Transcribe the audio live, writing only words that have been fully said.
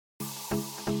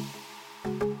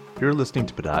You're listening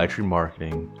to Podiatry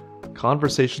Marketing,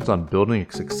 conversations on building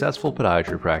a successful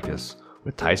podiatry practice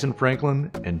with Tyson Franklin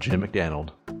and Jim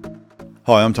McDonald.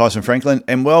 Hi, I'm Tyson Franklin,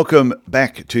 and welcome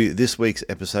back to this week's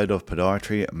episode of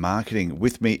Podiatry Marketing.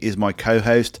 With me is my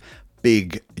co-host,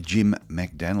 Big Jim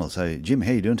McDonald. So, Jim,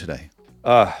 how are you doing today?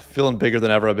 Feeling bigger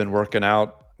than ever. I've been working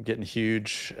out, getting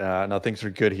huge. Now things are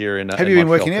good here in Have you been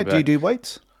Montreal, working out? Quebec. Do you do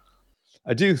weights?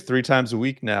 I do 3 times a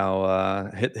week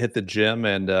now. Hit the gym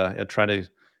and trying to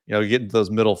get into those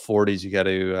middle 40s. You got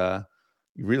to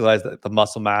you realize that the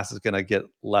muscle mass is going to get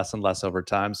less and less over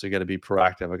time. So you got to be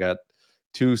proactive. I got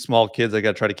 2 small kids I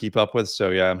got to try to keep up with. So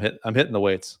yeah, I'm hitting the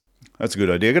weights. That's a good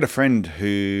idea. I got a friend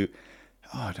who,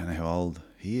 I don't know how old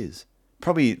he is.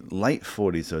 Probably late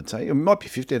 40s, I'd say. It might be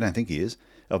 50. I don't think he is.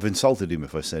 I've insulted him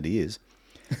if I said he is.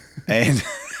 And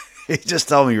he just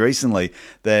told me recently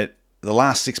that the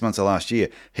last 6 months of last year,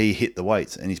 he hit the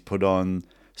weights and he's put on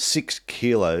 6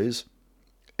 kilos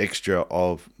extra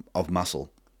of muscle.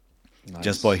 Nice.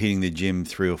 Just by hitting the gym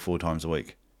 3 or 4 times a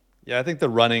week. Yeah, I think the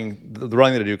running that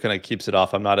I do kind of keeps it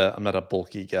off. I'm not a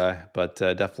bulky guy, but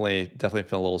definitely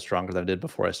feel a little stronger than I did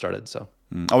before I started. So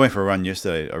I went for a run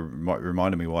yesterday. It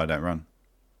reminded me why I don't run.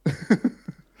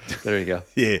 There you go.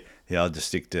 Yeah. I'll just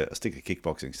stick to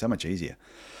kickboxing. So much easier.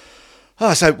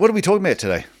 So what are we talking about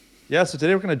today? Yeah, so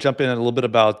today we're going to jump in a little bit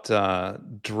about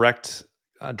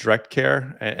direct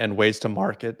care and ways to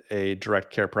market a direct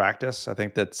care practice. I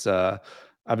think that's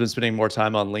I've been spending more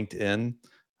time on LinkedIn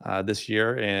this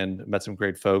year and met some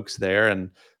great folks there,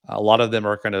 and a lot of them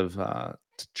are kind of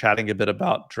chatting a bit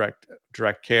about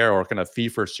direct care or kind of fee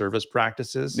for service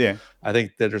practices. Yeah, I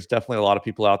think that there's definitely a lot of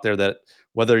people out there that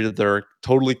whether they're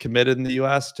totally committed in the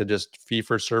U.S. to just fee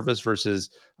for service versus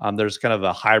there's kind of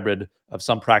a hybrid of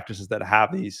some practices that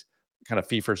have these kind of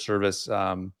fee for service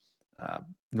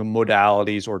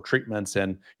modalities or treatments,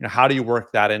 and how do you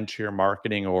work that into your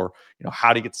marketing, or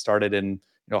how do you get started in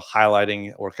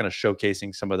highlighting or kind of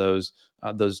showcasing some of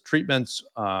those treatments,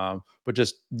 but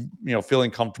just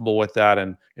feeling comfortable with that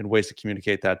and ways to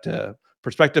communicate that to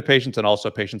prospective patients and also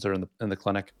patients that are in the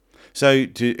clinic. So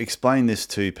to explain this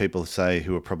to people, say,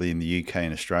 who are probably in the UK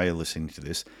and Australia listening to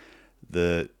this,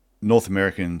 the North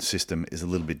American system is a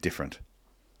little bit different.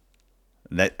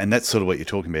 And that's sort of what you're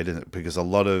talking about, isn't it? Because a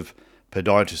lot of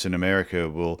podiatrists in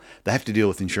America they have to deal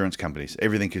with insurance companies.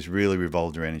 Everything is really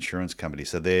revolved around insurance companies.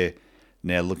 So they're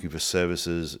now looking for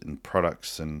services and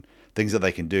products and things that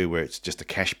they can do where it's just a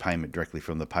cash payment directly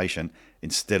from the patient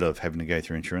instead of having to go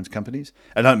through insurance companies.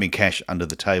 I don't mean cash under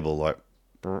the table, like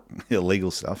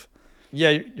illegal stuff.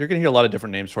 Yeah, you're going to hear a lot of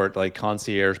different names for it, like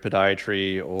concierge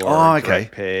podiatry or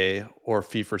direct pay or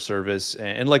fee for service.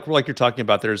 And like you're talking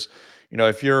about, there's,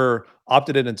 if you're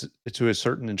opted into a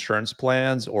certain insurance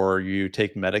plans or you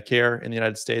take Medicare in the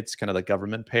United States, kind of the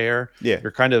government payer,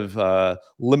 you're kind of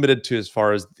limited to as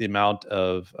far as the amount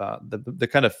of the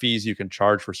kind of fees you can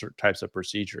charge for certain types of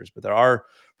procedures. But there are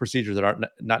procedures that aren't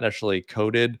not necessarily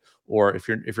coded, or if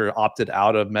you're opted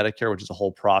out of Medicare, which is a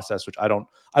whole process, which I don't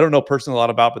know personally a lot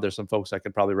about, but there's some folks I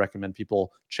could probably recommend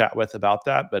people chat with about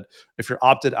that. But if you're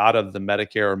opted out of the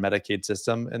Medicare or Medicaid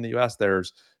system in the US,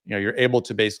 there's you're able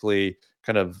to basically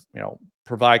kind of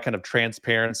provide kind of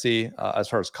transparency as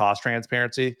far as cost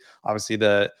transparency. Obviously,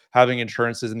 having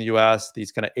insurances in the US,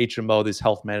 these kind of HMO, these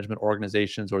health management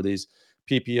organizations, or these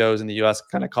PPOs in the US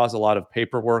kind of cause a lot of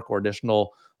paperwork or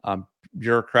additional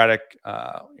bureaucratic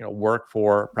work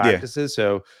for practices. Yeah.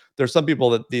 So there's some people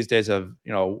that these days have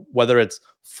whether it's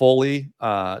fully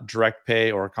direct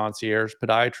pay or concierge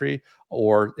podiatry,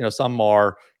 or some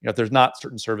are if there's not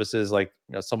certain services, like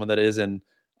someone that is in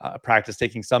practice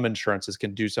taking some insurances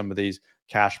can do some of these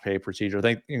cash pay procedures.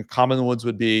 I think common ones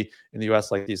would be in the US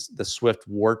like the Swift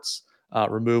warts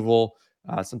removal,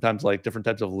 sometimes like different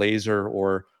types of laser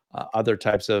or other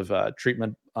types of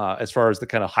treatment as far as the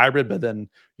kind of hybrid. But then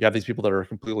you have these people that are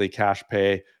completely cash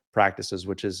pay practices,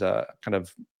 which is kind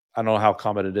of, I don't know how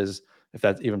common it is, if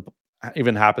that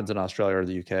even happens in Australia or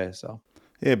the UK. So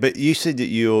yeah, but you said that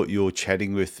you're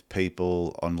chatting with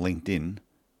people on LinkedIn.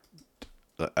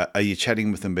 Are you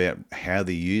chatting with them about how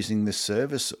they're using the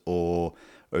service, or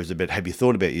is it about, have you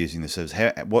thought about using the service?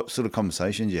 What sort of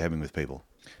conversations are you having with people?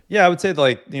 Yeah, I would say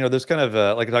there's kind of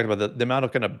like I talked about the amount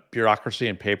of kind of bureaucracy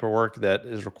and paperwork that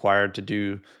is required to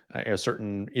do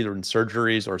certain either in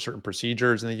surgeries or certain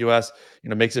procedures in the U.S.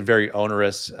 Makes it very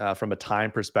onerous from a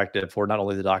time perspective for not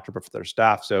only the doctor but for their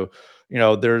staff. So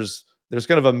there's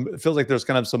kind of it feels like there's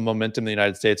kind of some momentum in the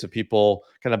United States of people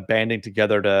kind of banding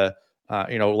together to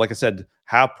like I said,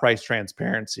 have price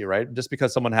transparency, right? Just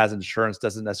because someone has insurance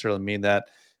doesn't necessarily mean that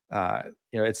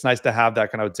it's nice to have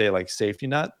that kind of, I would say, like safety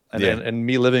net. And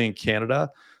me living in Canada,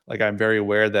 like I'm very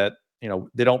aware that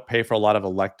they don't pay for a lot of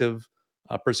elective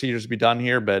procedures to be done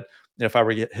here. But if I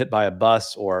were to get hit by a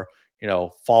bus or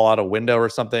fall out a window or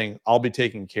something, I'll be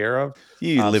taken care of.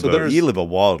 You live a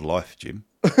wild life, Jim.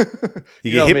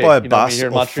 You get hit me, by a bus here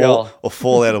in or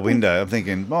fall out a window. I'm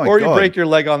thinking, my or God. you break your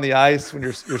leg on the ice when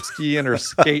you're skiing or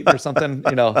skating or something.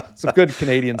 Some good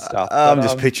Canadian stuff. I'm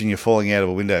just picturing you falling out of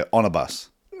a window on a bus.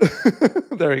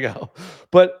 There you go.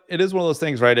 But it is one of those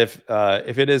things, right? If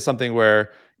it is something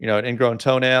where an ingrown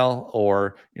toenail,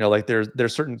 or like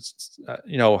there's certain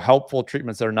helpful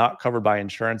treatments that are not covered by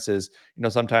insurances,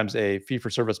 sometimes a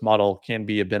fee-for-service model can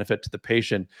be a benefit to the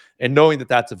patient, and knowing that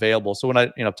that's available. So when I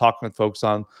talking with folks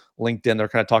on LinkedIn, they're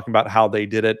kind of talking about how they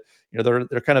did it.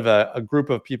 They're kind of a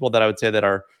group of people that I would say that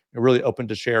are really open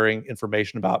to sharing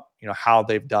information about how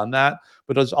they've done that.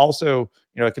 But it's also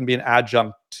it can be an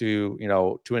adjunct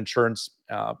to to insurance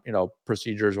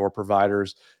procedures or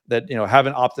providers that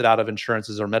haven't opted out of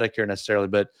insurances or Medicare necessarily,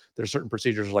 but there's certain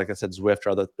procedures, like I said, Swift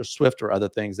or other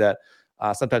things that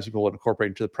sometimes people would incorporate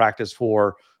into the practice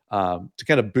for to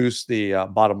kind of boost the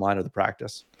bottom line of the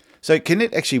practice. So can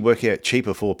it actually work out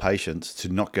cheaper for patients to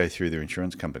not go through their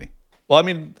insurance company? Well, I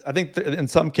mean, I think in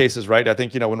some cases, right? I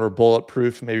think, when we're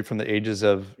bulletproof, maybe from the ages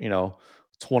of,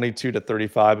 22 to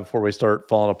 35 before we start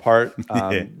falling apart,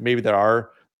 maybe there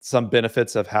are some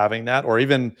benefits of having that, or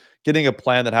even getting a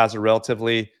plan that has a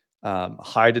relatively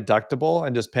high deductible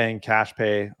and just paying cash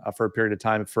pay for a period of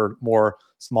time for more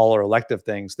smaller elective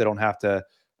things. They don't have to,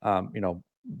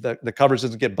 the coverage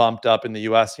doesn't get bumped up in the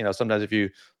US. Sometimes if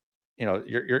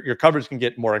your coverage can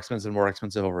get more expensive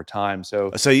over time.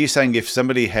 So you're saying if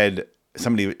somebody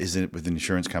is with an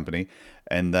insurance company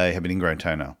and they have an ingrown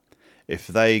toenail, if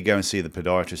they go and see the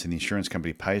podiatrist and the insurance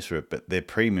company pays for it, but their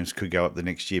premiums could go up the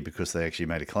next year because they actually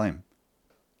made a claim.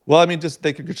 Well, I mean,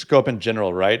 they could just go up in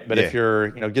general, right? But if you're,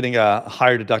 getting a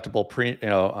higher deductible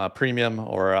premium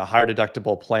or a higher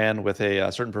deductible plan with a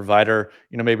certain provider,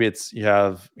 maybe it's you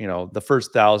have, the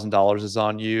first $1,000 is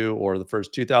on you, or the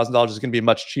first $2,000 is going to be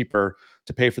much cheaper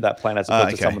to pay for that plan as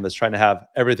opposed to someone that's trying to have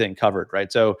everything covered, right?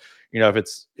 So,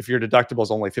 if your deductible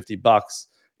is only $50,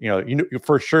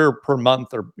 for sure per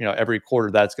month or every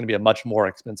quarter, that's going to be a much more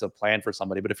expensive plan for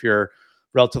somebody. But if you're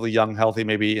relatively young, healthy,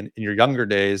 maybe in your younger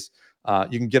days,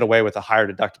 you can get away with a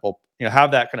higher deductible,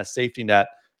 have that kind of safety net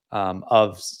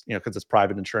of, because it's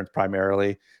private insurance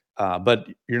primarily, but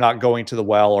you're not going to the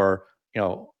well or,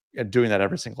 doing that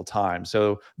every single time.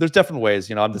 So there's definitely ways,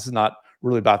 this is not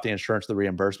really about the insurance, the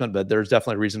reimbursement, but there's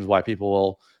definitely reasons why people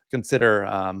will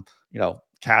consider,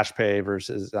 cash pay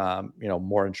versus,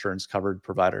 more insurance covered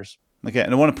providers. Okay.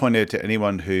 And I want to point out to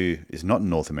anyone who is not in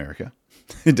North America,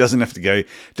 who doesn't have to go,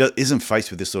 isn't faced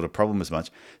with this sort of problem as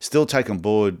much, still take on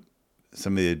board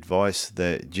some of the advice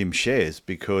that Jim shares,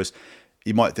 because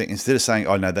you might think, instead of saying,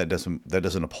 "Oh no, that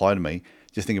doesn't apply to me,"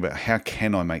 just think about, how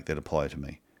can I make that apply to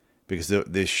me? Because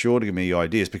they're sure to give me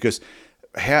ideas. Because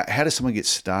how does someone get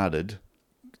started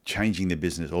changing their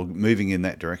business or moving in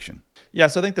that direction? Yeah,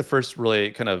 so I think the first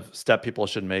really kind of step people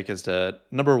should make is to,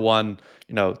 number one,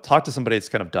 talk to somebody that's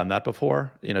kind of done that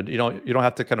before. You don't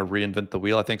have to kind of reinvent the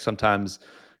wheel. I think sometimes,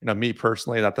 me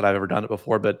personally, not that I've ever done it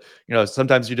before, but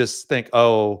sometimes you just think,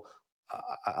 oh,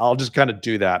 I'll just kind of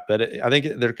do that. But I think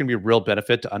there can be real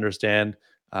benefit to understand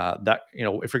that,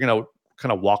 if you're going to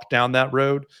kind of walk down that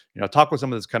road, talk with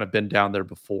someone that's kind of been down there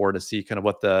before to see kind of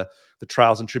what the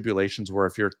trials and tribulations were.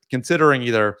 If you're considering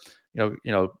either,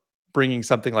 bringing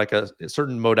something like a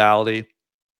certain modality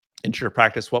into your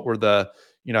practice, what were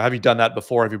have you done that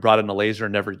before? Have you brought in a laser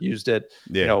and never used it?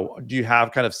 Yeah. Do you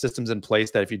have kind of systems in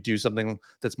place that if you do something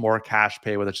that's more cash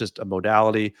pay, whether it's just a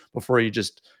modality, before you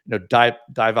just, dive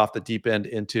off the deep end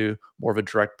into more of a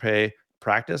direct pay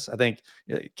practice? I think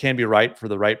it can be right for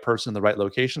the right person in the right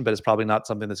location, but it's probably not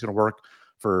something that's going to work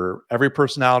for every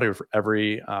personality or for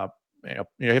every,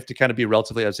 you have to kind of be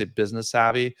relatively, I'd say, business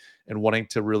savvy and wanting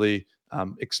to really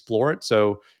explore it.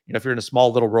 So, if you're in a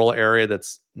small little rural area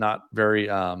that's not very,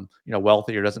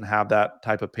 wealthy, or doesn't have that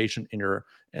type of patient in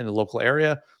the local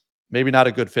area, maybe not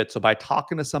a good fit. So by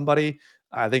talking to somebody,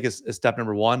 I think is step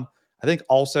number one. I think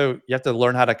also you have to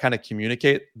learn how to kind of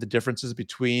communicate the differences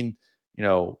between,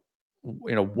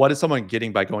 what is someone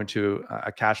getting by going to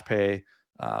a cash pay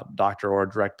doctor or a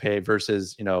direct pay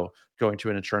versus, going to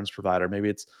an insurance provider. Maybe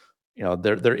it's,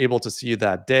 they're able to see you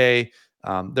that day.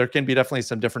 There can be definitely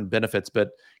some different benefits,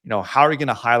 but how are you going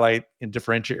to highlight and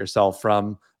differentiate yourself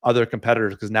from other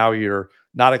competitors? Because now you're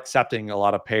not accepting a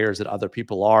lot of payers that other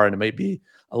people are, and it may be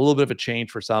a little bit of a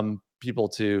change for some people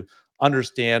to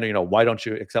understand. Why don't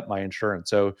you accept my insurance?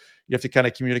 So you have to kind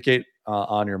of communicate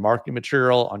on your marketing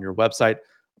material, on your website,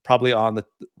 probably on the,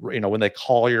 when they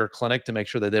call your clinic to make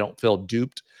sure that they don't feel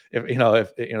duped.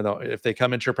 If they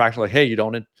come into your practice like, hey, you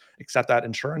don't accept that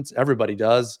insurance, everybody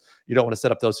does. You don't want to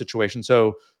set up those situations.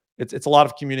 So it's a lot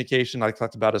of communication, like I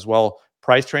talked about as well.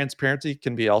 Price transparency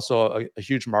can be also a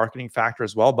huge marketing factor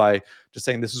as well, by just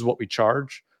saying this is what we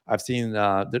charge. I've seen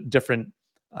the different,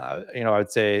 I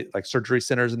would say like surgery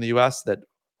centers in the U.S. that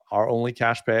are only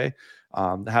cash pay,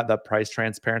 have that price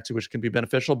transparency, which can be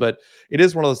beneficial. But it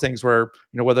is one of those things where,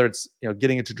 whether it's,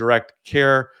 getting into direct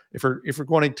care, if we're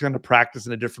going to kind of practice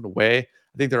in a different way,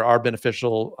 I think there are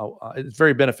beneficial. It's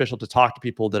very beneficial to talk to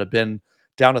people that have been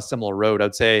down a similar road.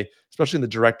 I'd say, especially in the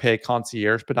direct pay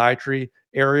concierge podiatry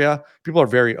area, people are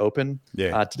very open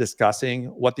to discussing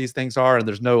what these things are, and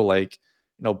there's no like,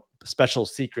 special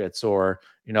secrets, or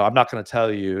I'm not going to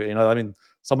tell you. I mean,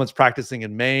 someone's practicing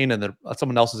in Maine, and then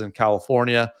someone else is in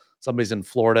California, somebody's in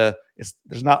Florida.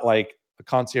 There's not like a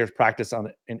concierge practice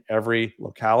in every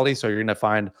locality, so you're going to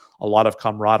find a lot of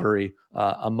camaraderie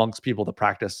amongst people that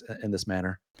practice in this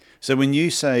manner. So when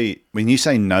you say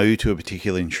no to a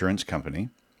particular insurance company,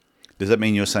 does that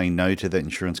mean you're saying no to that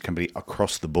insurance company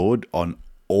across the board on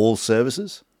all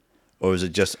services? Or is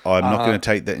it just, I'm not going to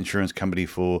take that insurance company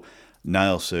for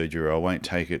nail surgery, or I won't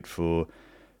take it for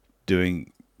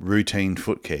doing routine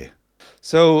foot care?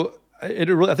 So I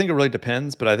think it really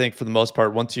depends, but I think for the most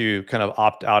part, once you kind of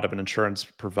opt out of an insurance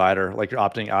provider, like you're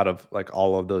opting out of like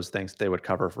all of those things they would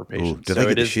cover for patients. Do they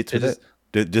get the shits with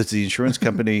that? Does the insurance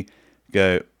company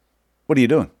go, what are you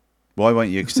doing? Why won't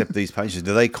you accept these patients?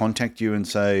 Do they contact you and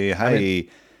say, hey,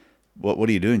 what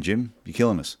are you doing, Jim? You're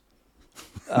killing us.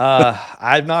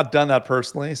 I've not done that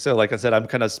personally. So like I said, I'm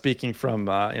kind of speaking from,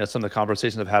 some of the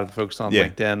conversations I've had with folks on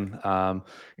LinkedIn.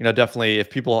 Definitely if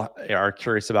people are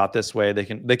curious about this way, they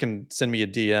can send me a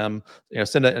DM,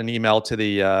 send an email to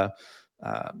the,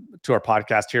 to our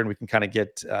podcast here, and we can kind of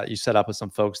get you set up with some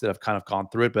folks that have kind of gone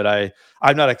through it. But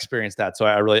I've not experienced that. So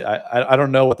I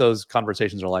don't know what those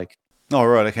conversations are like. Oh,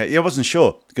 right. Okay. Yeah, I wasn't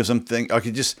sure because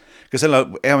because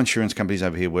our insurance companies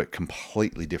over here work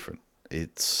completely different.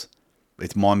 It's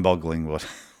mind-boggling what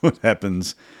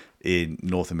happens in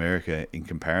North America in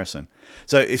comparison.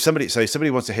 So if somebody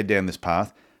wants to head down this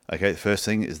path, okay, the first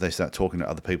thing is they start talking to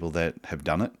other people that have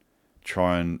done it,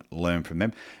 try and learn from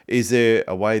them. Is there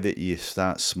a way that you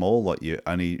start small, like you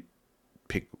only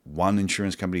pick one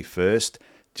insurance company first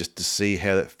just to see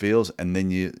how that feels, and then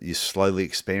you slowly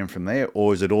expand from there?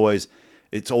 Or is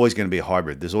it's always going to be a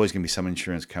hybrid? There's always going to be some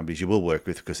insurance companies you will work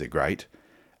with because they're great,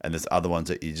 and there's other ones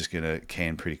that you're just going to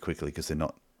can pretty quickly because they're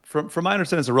not. From my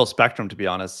understanding, it's a real spectrum, to be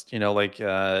honest.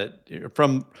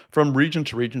 From region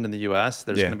to region in the U.S.,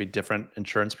 there's going to be different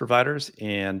insurance providers,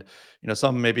 and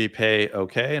some maybe pay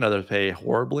okay, and others pay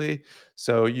horribly.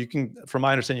 So you can, from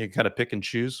my understanding, you can kind of pick and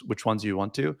choose which ones you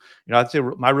want to. I'd say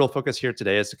my real focus here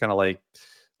today is to kind of like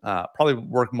probably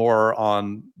work more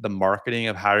on the marketing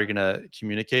of how you're going to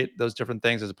communicate those different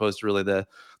things, as opposed to really the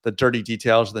dirty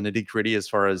details, the nitty gritty, as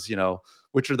far as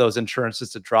which are those insurances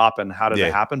to drop and how did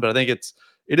it happen. But I think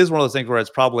it is one of those things where it's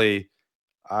probably,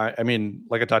 I mean,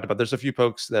 like I talked about, there's a few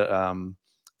folks that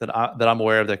that I'm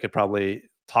aware of that could probably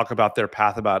talk about their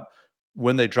path, about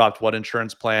when they dropped what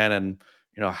insurance plan, and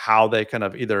how they kind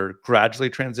of either gradually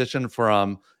transition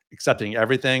from accepting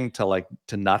everything to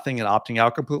nothing and opting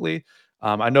out completely.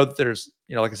 I know that there's,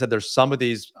 like I said, there's some of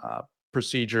these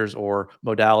procedures or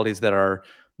modalities that are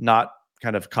not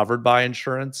kind of covered by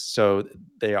insurance. So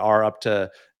they are up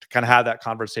to kind of have that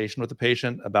conversation with the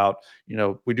patient about,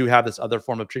 we do have this other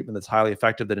form of treatment that's highly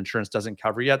effective that insurance doesn't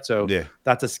cover yet. So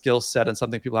that's a skill set and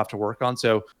something people have to work on.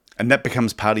 So, and that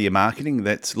becomes part of your marketing.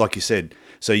 That's like you said.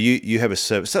 So you have a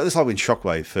service. So it's like when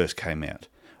Shockwave first came out,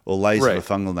 or laser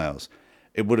for fungal nails.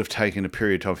 It would have taken a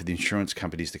period of time for the insurance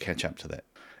companies to catch up to that.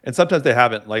 And sometimes they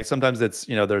haven't. Like sometimes it's,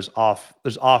 there's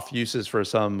off uses for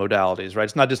some modalities, right?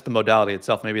 It's not just the modality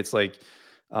itself. Maybe it's like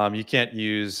you can't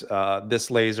use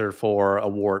this laser for a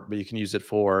wart, but you can use it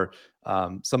for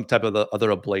some type of the other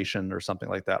ablation or something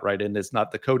like that, right? And it's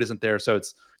not, the code isn't there, so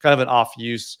it's kind of an off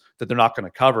use that they're not going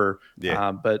to cover.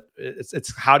 But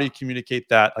it's how do you communicate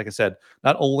that? Like I said,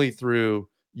 not only through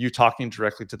you talking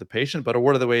directly to the patient, but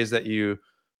what are the ways that you,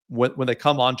 when they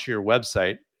come onto your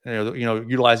website,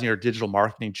 utilizing your digital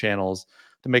marketing channels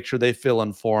to make sure they feel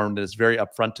informed, and it's very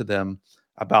upfront to them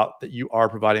about that you are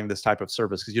providing this type of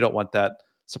service, because you don't want that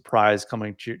surprise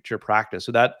coming to your practice.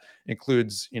 So that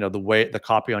includes, the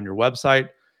copy on your website.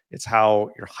 It's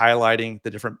how you're highlighting the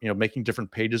different, making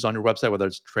different pages on your website, whether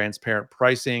it's transparent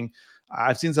pricing.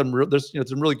 I've seen there's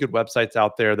some really good websites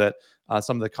out there that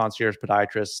some of the concierge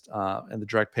podiatrists and the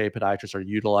direct pay podiatrists are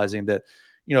utilizing that,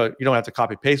 you don't have to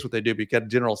copy paste what they do, but you get a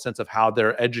general sense of how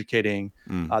they're educating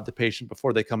the patient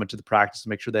before they come into the practice to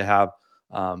make sure they have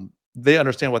they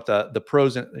understand what the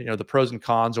pros and the pros and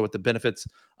cons, or what the benefits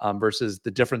versus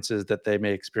the differences that they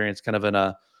may experience kind of in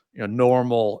a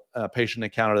normal patient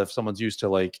encounter, if someone's used to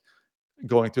like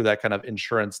going through that kind of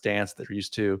insurance dance that they're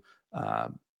used to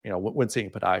when seeing a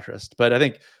podiatrist. But I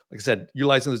think, like I said,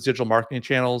 utilizing those digital marketing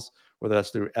channels, whether that's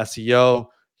through SEO,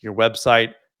 your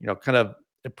website, kind of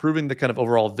improving the kind of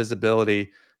overall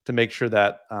visibility to make sure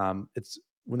that it's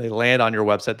when they land on your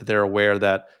website that they're aware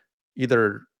that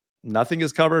either nothing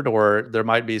is covered or there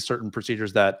might be certain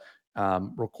procedures that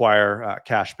require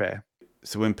cash pay.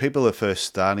 So when people are first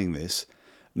starting this,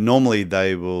 normally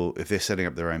they will, if they're setting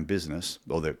up their own business,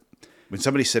 or when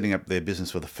somebody's setting up their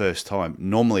business for the first time,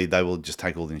 normally they will just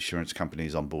take all the insurance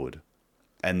companies on board.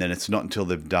 And then it's not until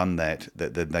they've done that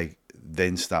they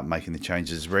then start making the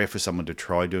changes. It's rare for someone to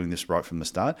try doing this right from the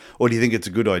start. Or do you think it's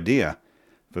a good idea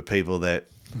for people that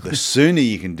the sooner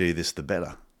you can do this, the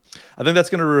better? I think that's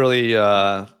going to really,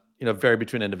 vary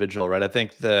between individual, right? I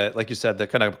think that, like you said, the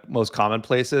kind of most common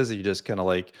places, you just kind of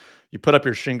like, you put up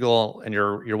your shingle and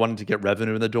you're wanting to get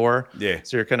revenue in the door. Yeah.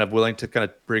 So you're kind of willing to kind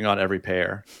of bring on every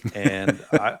payer. And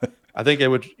I think it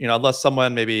would, unless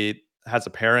someone maybe has a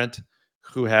parent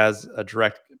who has a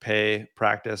direct pay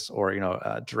practice or,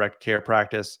 a direct care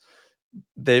practice,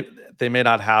 they may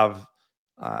not have,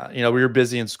 you're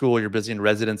busy in school, you're busy in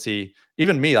residency.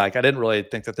 Even me, like, I didn't really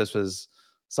think that this was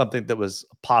something that was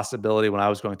a possibility when I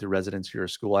was going through residency or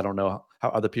school. I don't know how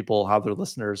other people, how their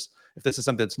listeners, if this is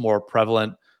something that's more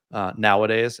prevalent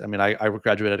nowadays. I mean, I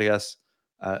graduated, I guess.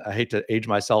 I hate to age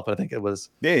myself, but I think it was.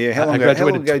 Yeah. How long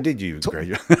ago did you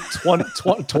graduate?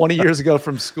 20 years ago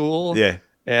from school. Yeah.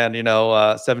 And,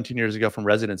 17 years ago from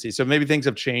residency. So maybe things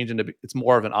have changed and it's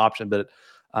more of an option, but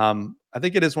I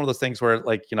think it is one of those things where,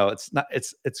 like,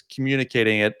 it's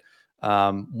communicating it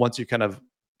once you kind of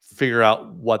figure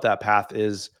out what that path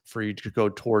is for you to go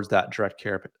towards that direct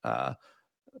care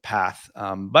path.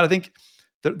 But I think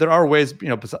there are ways,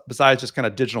 besides just kind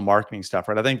of digital marketing stuff,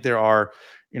 right? I think there are,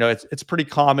 it's pretty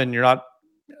common. You're not,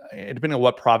 depending on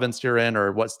what province you're in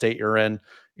or what state you're in,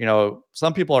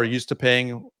 some people are used to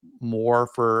paying more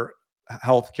for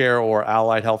healthcare or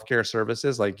allied healthcare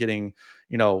services, like getting,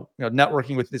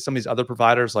 networking with some of these other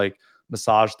providers, like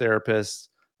massage therapists.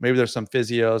 Maybe there's some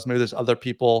physios. Maybe there's other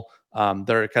people that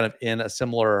are kind of in a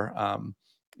similar, kind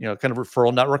of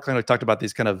referral network. Kind of talked about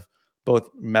these kind of both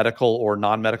medical or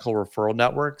non-medical referral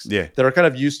networks. Yeah. That are kind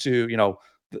of used to,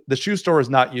 the shoe store is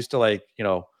not used to, like,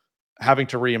 having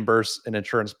to reimburse an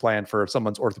insurance plan for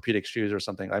someone's orthopedic shoes or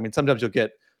something. I mean, sometimes you'll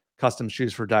get custom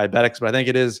shoes for diabetics, but I think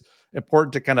it is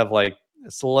important to kind of like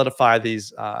solidify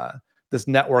these, this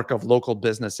network of local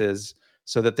businesses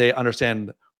so that they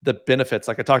understand the benefits.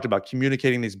 Like I talked about,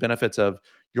 communicating these benefits of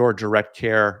your direct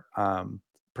care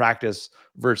practice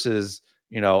versus,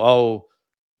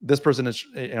 this person is,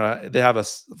 they have a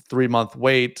 3-month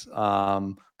wait.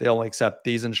 They only accept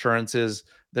these insurances.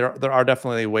 There are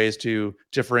definitely ways to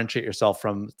differentiate yourself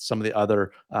from some of the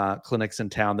other clinics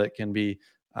in town that can be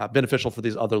beneficial for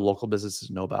these other local businesses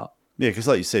to know about. Yeah, because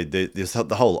like you said, there's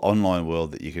the whole online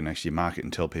world that you can actually market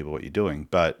and tell people what you're doing.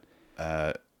 But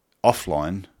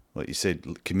offline, like you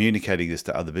said, communicating this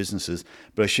to other businesses,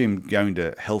 but I assume going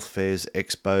to health fairs,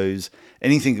 expos,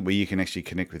 anything where you can actually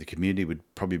connect with the community would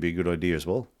probably be a good idea as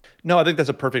well. No, I think that's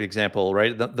a perfect example,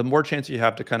 right? The more chance you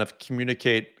have to kind of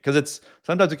communicate, because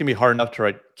sometimes it can be hard enough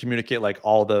to communicate like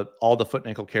all the foot and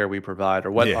ankle care we provide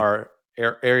or what our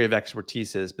area of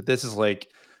expertise is. But this is like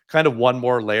kind of one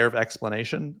more layer of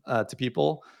explanation to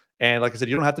people. And like I said,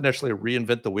 you don't have to necessarily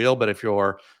reinvent the wheel, but if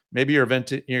you're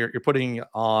putting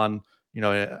on,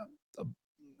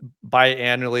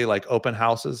 biannually, like open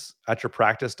houses at your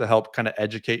practice to help kind of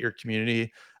educate your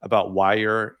community about why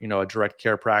you're, a direct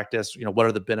care practice, what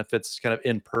are the benefits kind of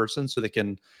in person, so they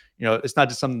can, it's not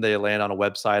just something they land on a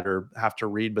website or have to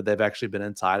read, but they've actually been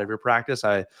inside of your practice.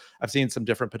 I've seen some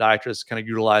different podiatrists kind of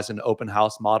utilize an open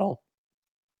house model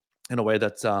in a way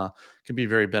that's can be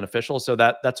very beneficial. So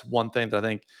that's one thing that I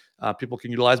think people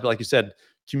can utilize. But like you said,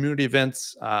 community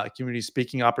events, community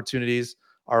speaking opportunities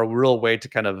are a real way to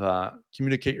kind of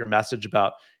communicate your message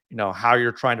about, how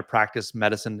you're trying to practice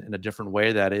medicine in a different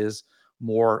way that is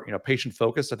more, patient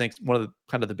focused. I think one of the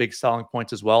kind of the big selling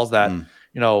points as well is that,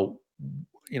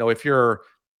 if you're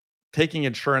taking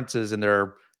insurances and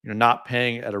they're, not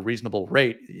paying at a reasonable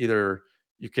rate, either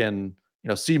you can,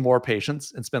 see more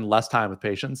patients and spend less time with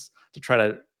patients to try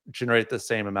to generate the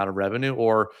same amount of revenue,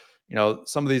 or,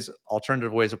 some of these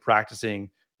alternative ways of practicing,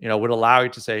 would allow you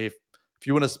to say, if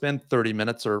you want to spend 30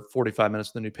 minutes or 45 minutes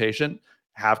with a new patient,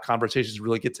 have conversations,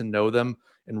 really get to know them,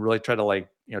 and really try to like,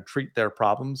 treat their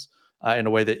problems in a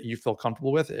way that you feel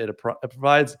comfortable with. It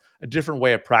provides a different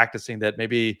way of practicing that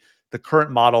maybe the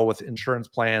current model with insurance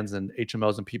plans and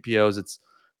HMOs and PPOs,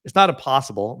 it's not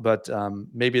impossible, but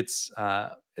maybe it's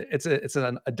a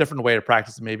different way to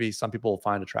practice that maybe some people will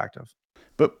find attractive.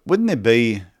 But wouldn't there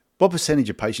be, what percentage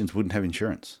of patients wouldn't have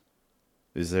insurance?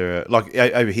 Is there, like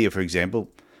over here, for example,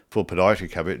 for podiatry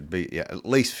cover, it'd be at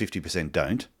least 50%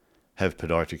 don't have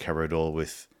podiatry cover at all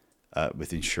with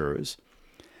insurers.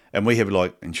 And we have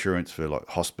like insurance for like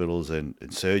hospitals and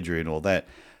surgery and all that.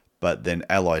 But then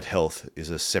allied health is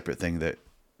a separate thing that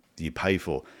you pay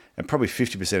for. And probably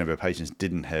 50% of our patients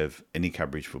didn't have any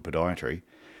coverage for podiatry.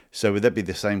 So would that be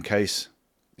the same case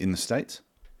in the States?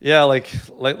 Yeah, like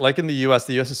in the US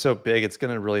is so big, it's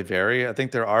going to really vary. I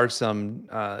think there are some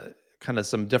kind of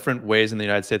some different ways in the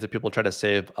United States that people try to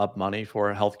save up money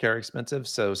for healthcare expenses.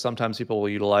 So sometimes people will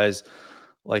utilize,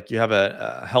 like you have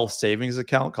a health savings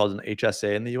account called an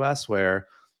HSA in the US where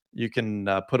you can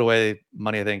put away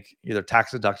money, I think either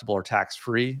tax deductible or tax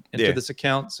free into this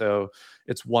account. So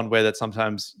it's one way that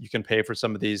sometimes you can pay for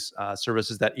some of these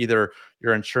services that either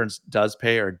your insurance does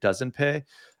pay or doesn't pay.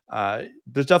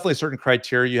 There's definitely certain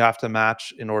criteria you have to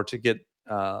match in order to get,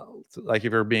 like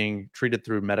if you're being treated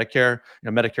through Medicare.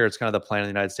 Medicare is kind of the plan in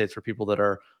the United States for people that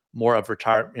are more of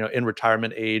in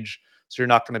retirement age. So you're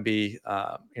not going to be,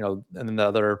 and then the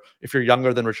other, if you're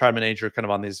younger than retirement age, you're kind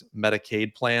of on these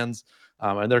Medicaid plans.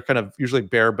 And they're kind of usually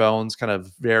bare bones, kind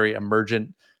of very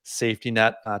emergent safety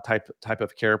net type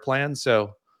of care plan.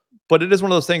 So, but it is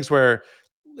one of those things where,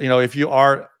 if you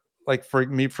are, like for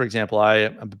me, for example, I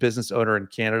am a business owner in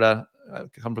Canada,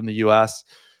 come from the US.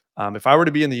 If I were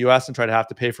to be in the US and try to have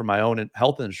to pay for my own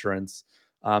health insurance,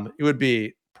 it would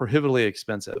be prohibitively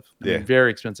expensive. I mean,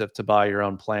 very expensive to buy your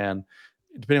own plan,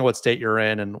 depending on what state you're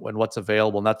in and what's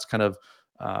available. And that's kind of,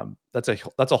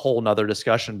 that's a whole nother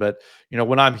discussion. But,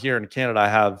 when I'm here in Canada, I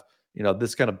have,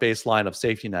 this kind of baseline of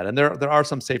safety net, and there are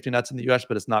some safety nets in the US,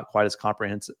 but it's not quite as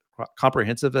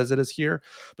comprehensive as it is here.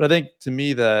 But I think to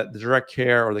me, the direct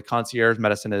care or the concierge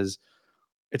medicine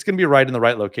it's going to be right in the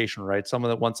right location, right? Someone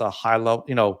that wants a high level,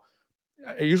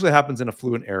 it usually happens in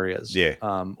affluent areas,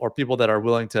 or people that are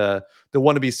willing to, they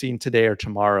want to be seen today or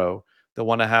tomorrow. They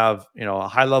want to have, a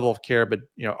high level of care, but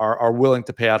are willing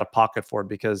to pay out of pocket for it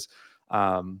because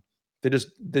they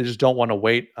just don't want to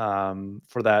wait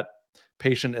for that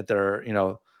patient at their,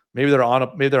 maybe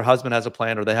maybe their husband has a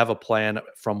plan or they have a plan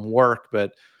from work,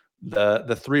 but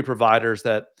the three providers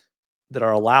that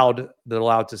are allowed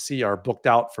to see are booked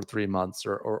out for 3 months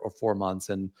or 4 months,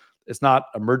 and it's not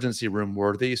emergency room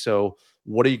worthy. So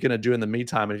what are you going to do in the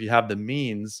meantime? And if you have the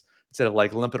means, instead of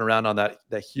like limping around on that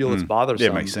heel that's bothersome,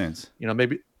 yeah, makes sense.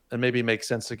 Maybe it makes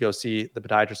sense to go see the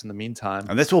podiatrist in the meantime.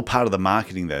 And that's all part of the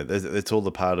marketing, though. That's all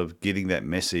the part of getting that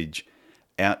message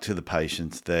out to the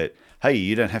patients that, hey,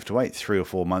 you don't have to wait 3 or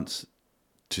 4 months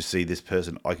to see this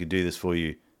person. I could do this for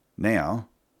you now,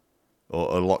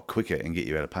 or a lot quicker, and get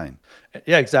you out of pain.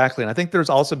 Yeah, exactly. And I think there's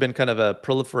also been kind of a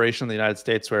proliferation in the United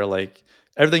States where like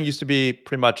everything used to be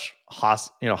pretty much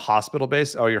hospital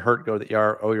based. Oh, you're hurt, go to the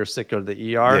ER. Oh, you're sick, go to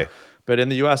the ER. Yeah. But in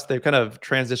the US, they've kind of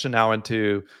transitioned now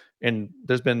into, and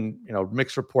there's been,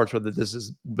 mixed reports whether this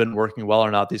has been working well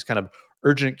or not, these kind of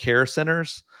urgent care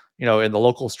centers, in the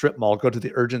local strip mall, go to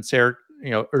the urgent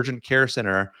care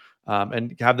center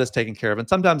and have this taken care of. And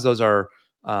sometimes those are,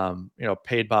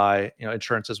 paid by,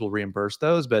 insurances will reimburse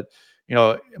those, but,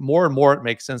 more and more it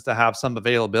makes sense to have some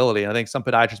availability. And I think some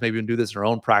podiatrists maybe even do this in their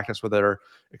own practice, whether they're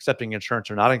accepting insurance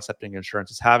or not accepting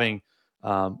insurance, is having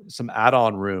some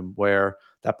add-on room where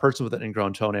that person with an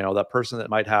ingrown toenail, that person that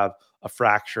might have a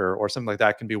fracture or something like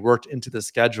that can be worked into the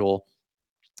schedule,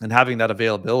 and having that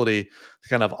availability to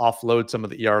kind of offload some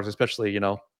of the ERs, especially,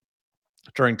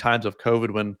 during times of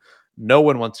COVID when no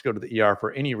one wants to go to the ER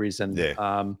for any reason.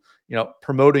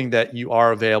 Promoting that you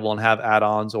are available and have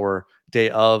add-ons or day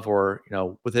of, or,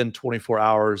 within 24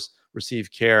 hours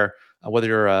receive care, whether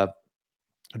you're a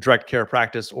direct care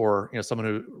practice or, someone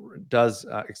who does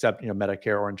accept,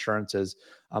 Medicare or insurances.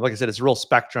 Like I said, it's a real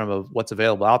spectrum of what's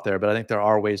available out there, but I think there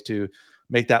are ways to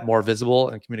make that more visible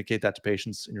and communicate that to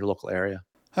patients in your local area.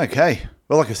 Okay.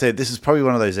 Well, like I said, this is probably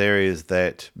one of those areas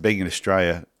that, being in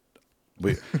Australia,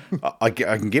 I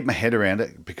can get my head around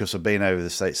it because I've been over the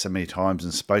States so many times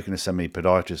and spoken to so many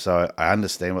podiatrists, so I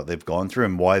understand what they've gone through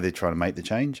and why they're trying to make the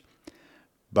change.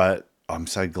 But I'm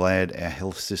so glad our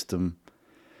health system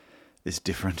is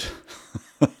different.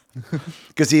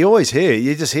 Because you always hear,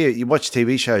 you watch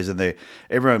TV shows and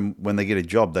everyone, when they get a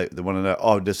job, they want to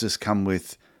know, does this come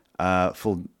with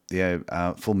full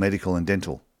medical and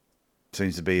dental?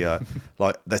 Seems to be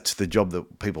like that's the job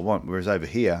that people want. Whereas over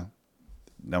here,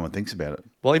 no one thinks about it.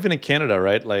 Well, even in Canada,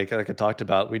 right? Like I talked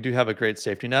about, we do have a great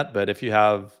safety net, but if you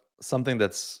have something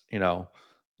that's,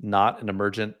 not an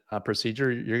emergent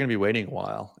procedure, you're going to be waiting a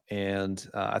while. And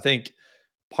I think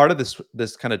part of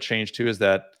this kind of change too is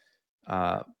that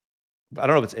I don't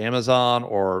know if it's Amazon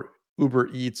or Uber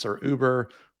Eats or Uber.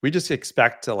 We just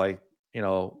expect to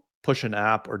push an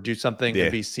app or do something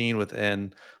and be seen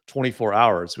within 24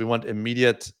 hours. We want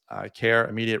immediate care,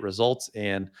 immediate results,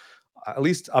 and at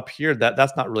least up here,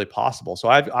 that's not really possible. So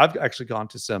I've actually gone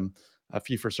to some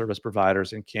fee-for-service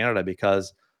providers in Canada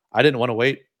because I didn't want to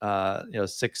wait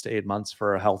 6 to 8 months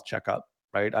for a health checkup.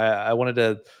 Right? I want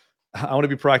to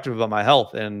be proactive about my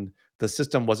health, and the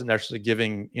system wasn't actually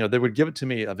giving. They would give it to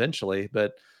me eventually,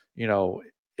 but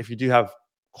if you do have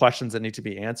questions that need to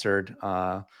be answered,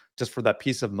 just for that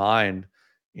peace of mind,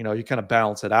 you kind of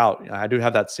balance it out. I do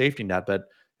have that safety net, but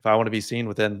if I want to be seen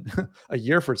within a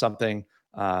year for something,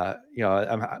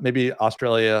 maybe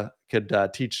Australia could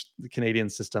teach the Canadian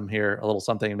system here a little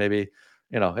something, and maybe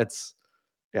it's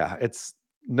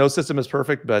no system is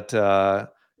perfect, but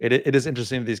it is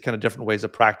interesting, these kind of different ways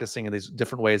of practicing and these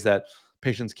different ways that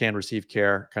patients can receive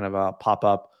care kind of pop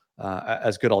up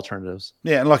as good alternatives.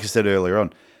 Yeah, and like I said earlier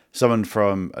on, someone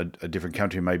from a different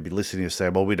country may be listening and say,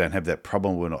 well, we don't have that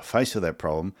problem, we're not faced with that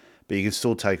problem, but you can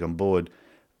still take on board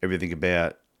everything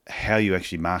about how you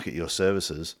actually market your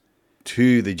services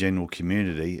to the general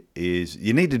community. Is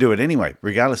you need to do it anyway,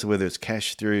 regardless of whether it's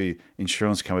cash through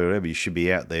insurance company or whatever. You should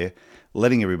be out there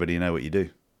letting everybody know what you do.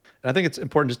 And I think it's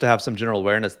important just to have some general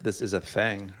awareness that this is a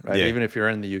thing, right? Yeah. Even if you're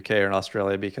in the UK or in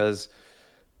Australia, because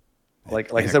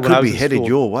like I said, when I was headed school,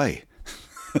 your way.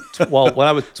 Well, when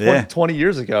I was 20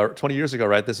 years ago,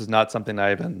 right? This is not something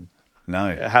I even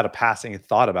had a passing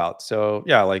thought about. So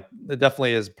yeah, it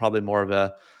definitely is probably more of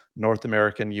a North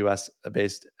American, US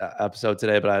based episode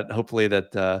today, but hopefully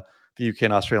that the UK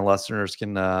and Australian listeners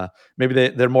can maybe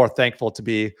they're more thankful to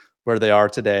be where they are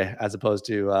today as opposed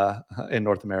to in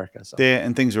North America. So. Yeah,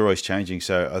 and things are always changing.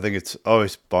 So I think it's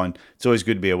always good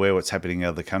to be aware of what's happening in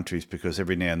other countries, because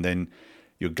every now and then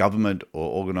your government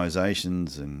or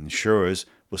organizations and insurers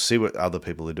will see what other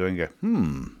people are doing and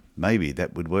go, maybe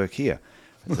that would work here.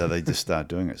 And so they just start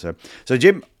doing it. So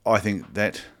Jim, I think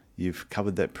that you've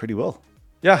covered that pretty well.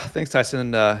 Yeah, thanks,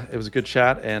 Tyson. It was a good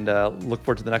chat, and look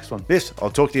forward to the next one. Yes,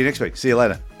 I'll talk to you next week. See you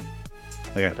later.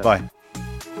 Okay, bye.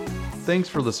 Thanks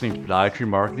for listening to Podiatry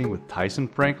Marketing with Tyson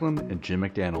Franklin and Jim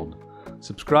McDaniel.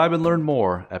 Subscribe and learn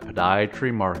more at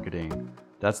Podiatry Marketing.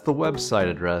 That's the website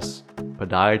address,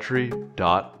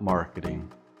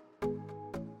 podiatry.marketing.